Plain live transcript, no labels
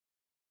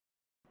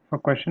For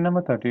question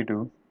number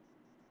 32,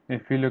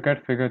 if we look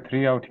at figure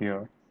 3 out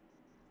here,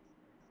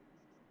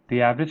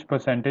 the average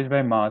percentage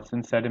by mass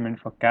in sediment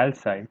for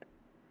calcite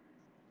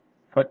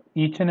for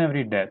each and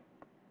every depth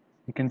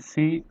you can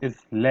see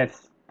is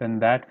less than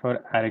that for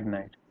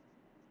aragonite.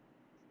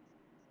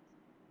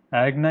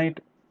 Aragonite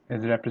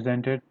is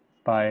represented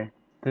by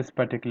this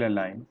particular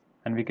line,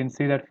 and we can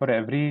see that for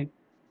every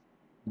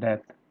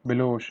depth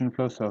below ocean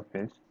floor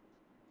surface,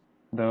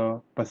 the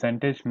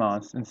percentage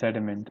mass in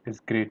sediment is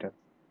greater.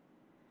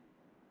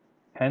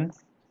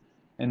 Hence,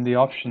 in the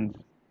options,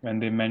 when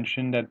they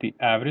mention that the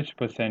average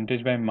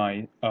percentage by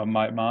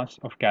mass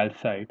of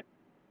calcite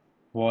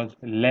was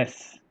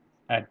less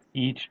at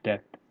each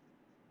depth,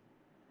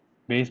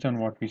 based on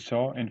what we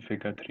saw in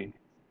figure 3.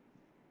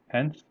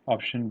 Hence,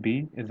 option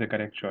B is the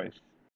correct choice.